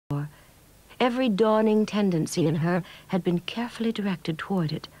Every dawning tendency in her had been carefully directed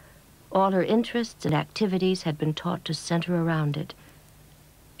toward it. All her interests and activities had been taught to center around it.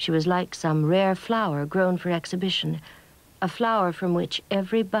 She was like some rare flower grown for exhibition, a flower from which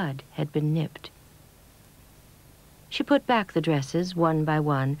every bud had been nipped. She put back the dresses one by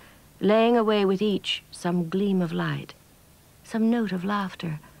one, laying away with each some gleam of light, some note of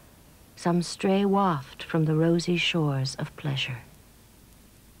laughter, some stray waft from the rosy shores of pleasure.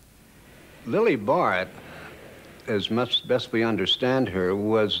 Lily Bart, as much best we understand her,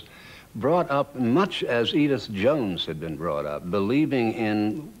 was brought up much as Edith Jones had been brought up, believing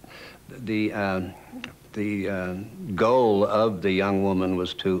in the goal of the young woman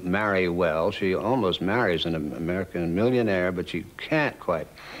was to marry well. She almost marries an American millionaire, but she can't quite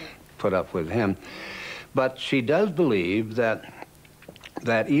put up with him. But she does believe that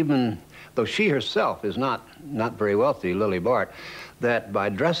even though she herself is not very wealthy, Lily Bart, that by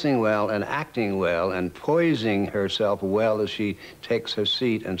dressing well and acting well and poising herself well as she takes her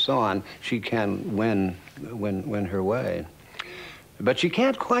seat and so on, she can win her way. But she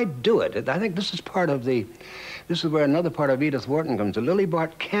can't quite do it. I think this is this is where another part of Edith Wharton comes in. Lily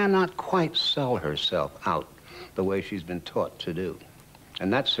Bart cannot quite sell herself out the way she's been taught to do.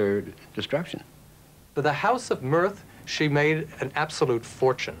 And that's her destruction. For the House of Mirth, she made an absolute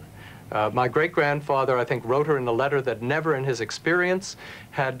fortune. My great-grandfather, I think, wrote her in a letter that never in his experience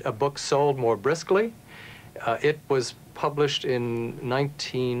had a book sold more briskly. It was published in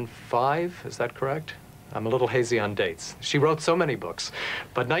 1905, is that correct? I'm a little hazy on dates. She wrote so many books.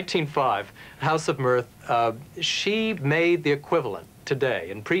 But 1905, House of Mirth, she made the equivalent today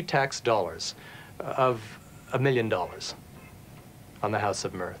in pre-tax dollars of $1 million on the House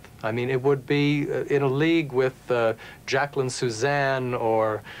of Mirth. I mean, it would be in a league with Jacqueline Suzanne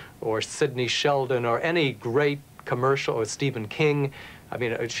or Sidney Sheldon or any great commercial, or Stephen King. I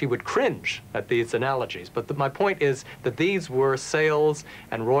mean, she would cringe at these analogies. But my point is that these were sales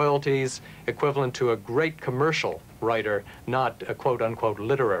and royalties equivalent to a great commercial writer, not a quote-unquote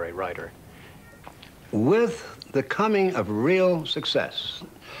literary writer. With the coming of real success,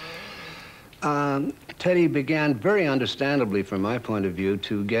 Teddy began, very understandably from my point of view,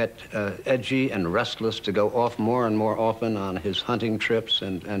 to get edgy and restless, to go off more and more often on his hunting trips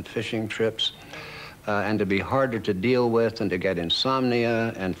and fishing trips, and to be harder to deal with and to get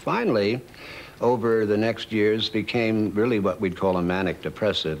insomnia. And finally, over the next years, became really what we'd call a manic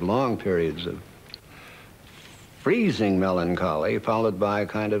depressive, long periods of freezing melancholy, followed by a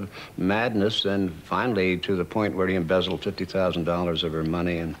kind of madness, and finally to the point where he embezzled $50,000 of her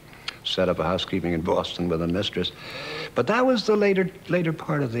money and set up a housekeeping in Boston with a mistress. But that was the later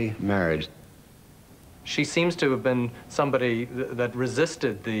part of the marriage. She seems to have been somebody that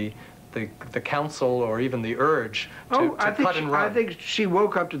resisted the counsel or even the urge to cut and run. I think she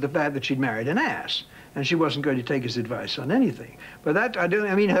woke up to the fact that she'd married an ass, and she wasn't going to take his advice on anything. But that,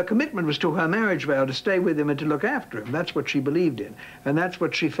 I mean, her commitment was to her marriage vow to stay with him and to look after him. That's what she believed in, and that's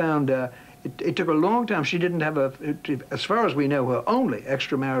what she found. It took a long time. She didn't have as far as we know, her only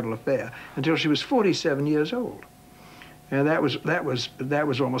extramarital affair until she was 47 years old, and that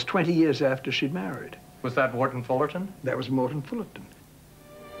was almost 20 years after she'd married. Was that Wharton Fullerton? That was Morton Fullerton.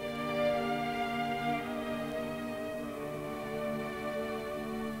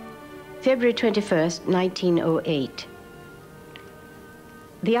 February 21st, 1908.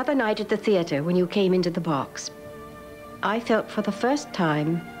 The other night at the theater, when you came into the box, I felt for the first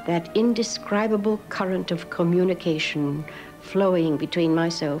time that indescribable current of communication flowing between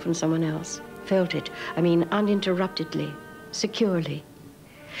myself and someone else. Felt it, I mean, uninterruptedly, securely,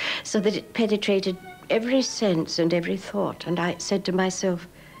 so that it penetrated every sense and every thought. And I said to myself,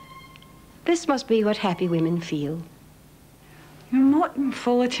 this must be what happy women feel. Morton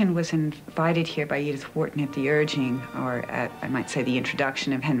Fullerton was invited here by Edith Wharton at the urging, or at, I might say, the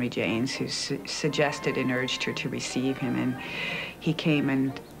introduction of Henry James, who suggested and urged her to receive him. And he came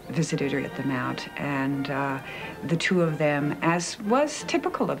and visited her at the Mount. And the two of them, as was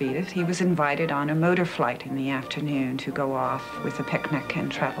typical of Edith, he was invited on a motor flight in the afternoon to go off with a picnic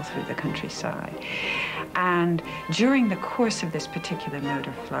and travel through the countryside. And during the course of this particular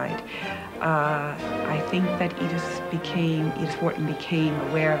motor flight, I think that Edith Wharton became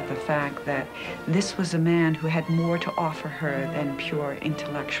aware of the fact that this was a man who had more to offer her than pure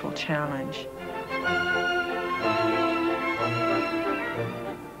intellectual challenge.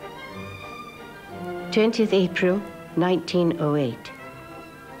 April 1908.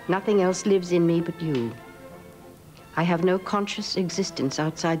 Nothing else lives in me but you. I have no conscious existence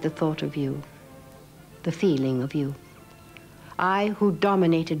outside the thought of you, the feeling of you. I, who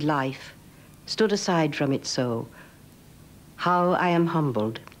dominated life, stood aside from it so. How I am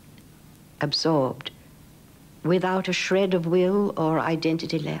humbled. absorbed, without a shred of will or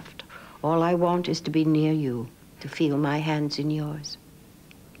identity left. All I want is to be near you, to feel my hands in yours.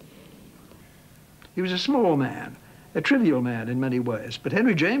 He was a small man, a trivial man in many ways, but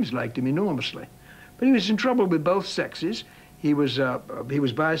Henry James liked him enormously. But he was in trouble with both sexes. He was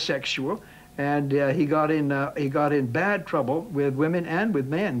bisexual, and he got in bad trouble with women and with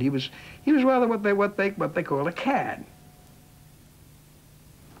men. He was rather what they call a cad.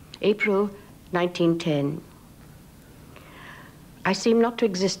 April 1910. I seem not to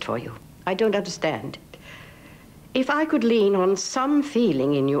exist for you. I don't understand. If I could lean on some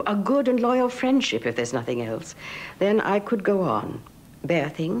feeling in you, a good and loyal friendship, if there's nothing else, then I could go on, bear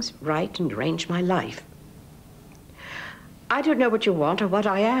things, write, and arrange my life. I don't know what you want or what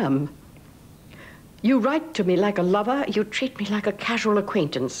I am. You write to me like a lover, you treat me like a casual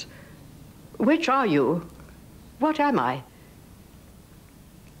acquaintance. Which are you? What am I?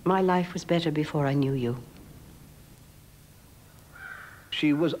 My life was better before I knew you.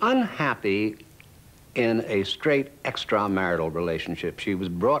 She was unhappy in a straight extramarital relationship. She was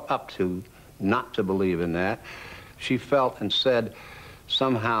brought up to not to believe in that. She felt and said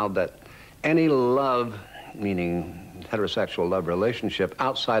somehow that any love, meaning heterosexual love relationship,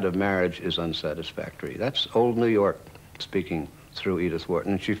 outside of marriage is unsatisfactory. That's old New York speaking through Edith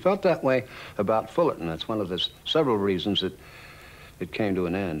Wharton. And she felt that way about Fullerton. That's one of the several reasons that it came to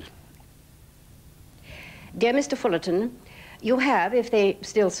an end. Dear Mr. Fullerton, you have, if they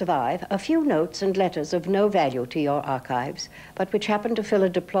still survive, a few notes and letters of no value to your archives, but which happen to fill a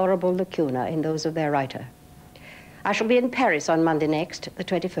deplorable lacuna in those of their writer. I shall be in Paris on Monday next, the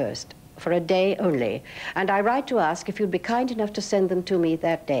 21st, for a day only, and I write to ask if you'd be kind enough to send them to me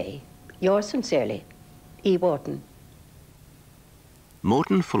that day. Yours sincerely, E. Wharton.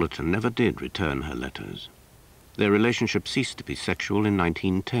 Morton Fullerton never did return her letters. Their relationship ceased to be sexual in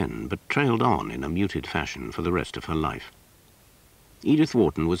 1910, but trailed on in a muted fashion for the rest of her life. Edith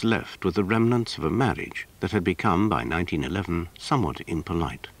Wharton was left with the remnants of a marriage that had become, by 1911, somewhat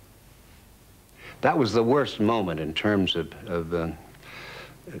impolite. That was the worst moment in terms of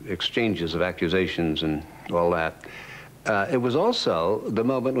exchanges of accusations and all that. It was also the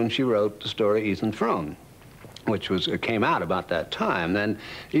moment when she wrote the story Ethan Frome, which came out about that time. Then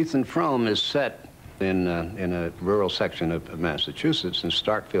Ethan Frome is set in a rural section of Massachusetts, in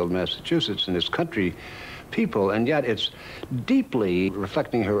Starkfield, Massachusetts, and it's country people, and yet it's deeply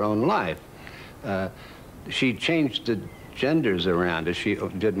reflecting her own life. She changed the genders around as she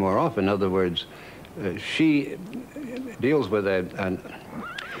did more often. In other words, she deals with a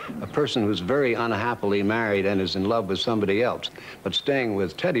person who's very unhappily married and is in love with somebody else. But staying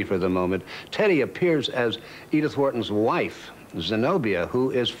with Teddy for the moment, Teddy appears as Edith Wharton's wife, Zenobia,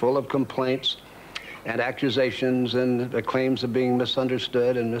 who is full of complaints and accusations and claims of being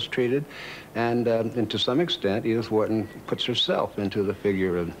misunderstood and mistreated. And to some extent, Edith Wharton puts herself into the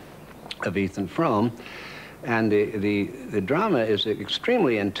figure of Ethan Frome. And the drama is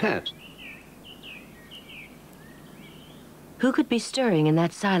extremely intense. Who could be stirring in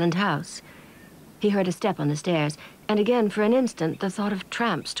that silent house? He heard a step on the stairs, and again, for an instant, the thought of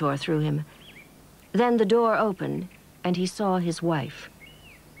tramps tore through him. Then the door opened, and he saw his wife.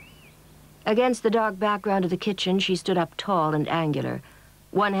 Against the dark background of the kitchen, she stood up tall and angular,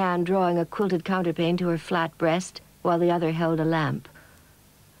 one hand drawing a quilted counterpane to her flat breast, while the other held a lamp.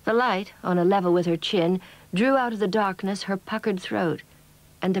 The light, on a level with her chin, drew out of the darkness her puckered throat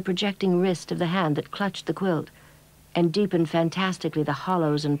and the projecting wrist of the hand that clutched the quilt, and deepened fantastically the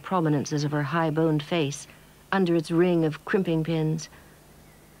hollows and prominences of her high-boned face under its ring of crimping pins.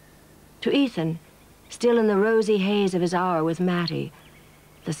 To Ethan, still in the rosy haze of his hour with Mattie,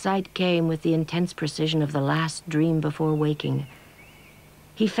 the sight came with the intense precision of the last dream before waking.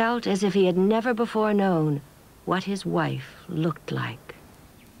 He felt as if he had never before known what his wife looked like.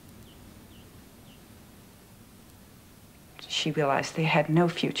 She realized they had no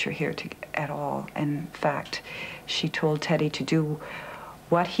future here at all. In fact, she told Teddy to do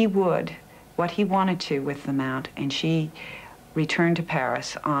what he wanted to with the Mount, and she returned to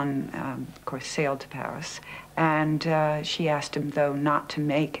Paris of course, sailed to Paris, and she asked him, though, not to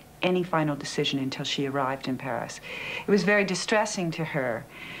make any final decision until she arrived in Paris. It was very distressing to her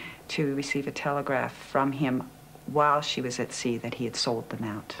to receive a telegraph from him while she was at sea that he had sold the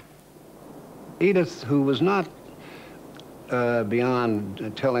Mount. Edith, who was not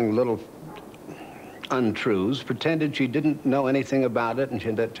beyond telling little untruths, pretended she didn't know anything about it,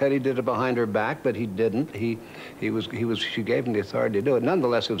 and that Teddy did it behind her back, but he didn't. She gave him the authority to do it.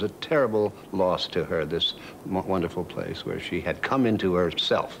 Nonetheless, it was a terrible loss to her, this wonderful place where she had come into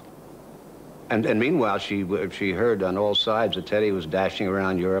herself. And meanwhile, she heard on all sides that Teddy was dashing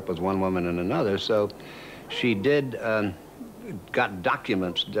around Europe with one woman and another, so she got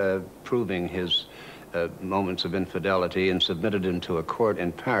documents proving his moments of infidelity and submitted him to a court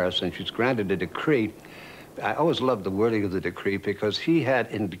in Paris, and she's granted a decree. I always loved the wording of the decree because he had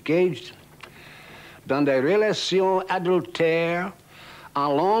engaged dans des relations adultères à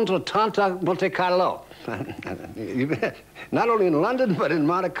Londres, tant à Monte Carlo. Not only in London, but in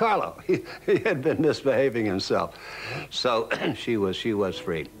Monte Carlo. He had been misbehaving himself. So she was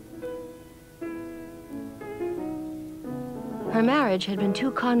free. Her marriage had been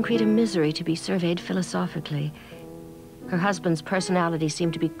too concrete a misery to be surveyed philosophically. Her husband's personality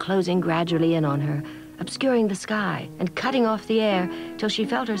seemed to be closing gradually in on her, obscuring the sky and cutting off the air till she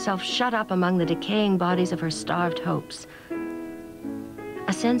felt herself shut up among the decaying bodies of her starved hopes.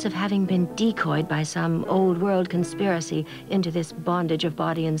 A sense of having been decoyed by some old-world conspiracy into this bondage of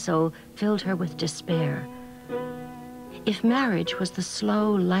body and soul filled her with despair. If marriage was the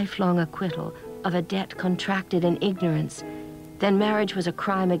slow, lifelong acquittal of a debt contracted in ignorance, then marriage was a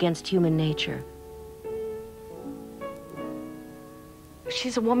crime against human nature.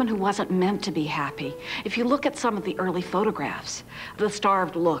 She's a woman who wasn't meant to be happy. If you look at some of the early photographs, the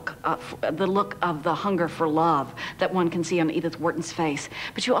starved look, the look of the hunger for love that one can see on Edith Wharton's face,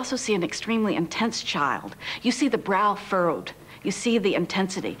 but you also see an extremely intense child. You see the brow furrowed. You see the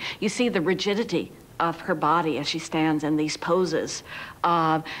intensity. You see the rigidity of her body as she stands in these poses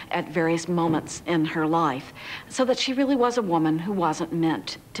at various moments in her life. So that she really was a woman who wasn't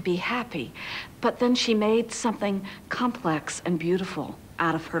meant to be happy. But then she made something complex and beautiful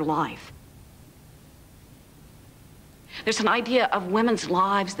out of her life. There's an idea of women's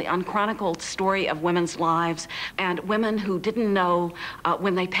lives, the unchronicled story of women's lives, and women who didn't know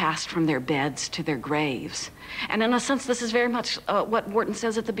when they passed from their beds to their graves. And in a sense, this is very much what Wharton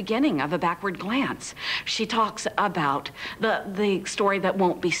says at the beginning of A Backward Glance. She talks about the story that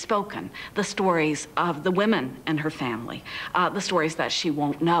won't be spoken, the stories of the women in her family, the stories that she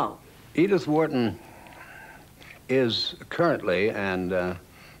won't know. Edith Wharton is currently, and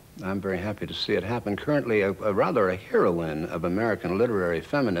I'm very happy to see it happen, currently rather a heroine of American literary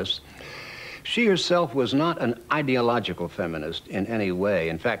feminists. She herself was not an ideological feminist in any way.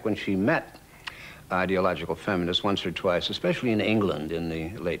 In fact, when she met ideological feminists once or twice, especially in England in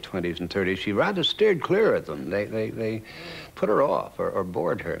the late 20s and 30s, she rather steered clear of them. They put her off or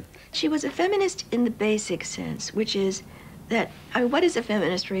bored her. She was a feminist in the basic sense, which is that, what is a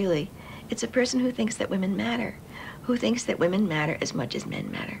feminist really? It's a person who thinks that women matter, who thinks that women matter as much as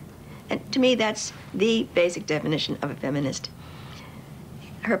men matter. And to me, that's the basic definition of a feminist.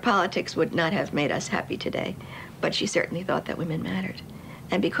 Her politics would not have made us happy today, but she certainly thought that women mattered.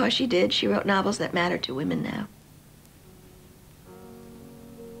 And because she did, she wrote novels that matter to women now.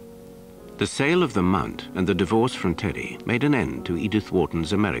 The sale of the Mount and the divorce from Teddy made an end to Edith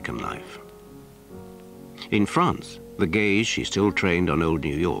Wharton's American life. In France, the gaze she still trained on old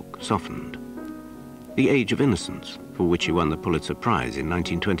New York softened. The Age of Innocence, for which she won the Pulitzer Prize in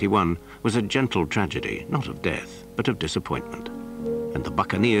 1921, was a gentle tragedy, not of death, but of disappointment. And The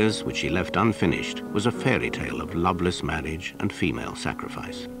Buccaneers, which she left unfinished, was a fairy tale of loveless marriage and female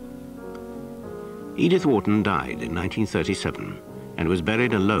sacrifice. Edith Wharton died in 1937 and was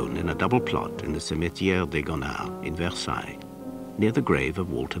buried alone in a double plot in the Cimetière des Gonards in Versailles, near the grave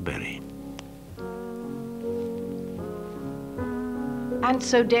of Walter Berry. And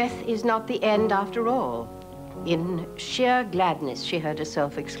so death is not the end after all. In sheer gladness, she heard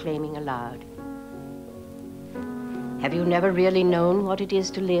herself exclaiming aloud. Have you never really known what it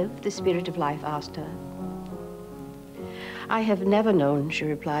is to live? The Spirit of Life asked her. I have never known, she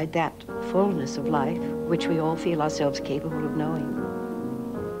replied, that fullness of life which we all feel ourselves capable of knowing.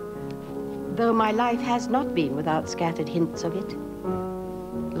 Though my life has not been without scattered hints of it,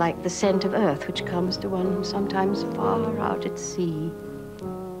 like the scent of earth which comes to one sometimes far out at sea.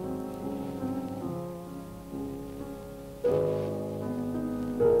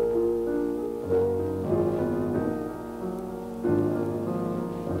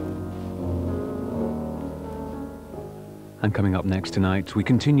 And coming up next tonight, we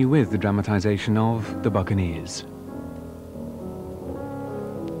continue with the dramatization of The Buccaneers.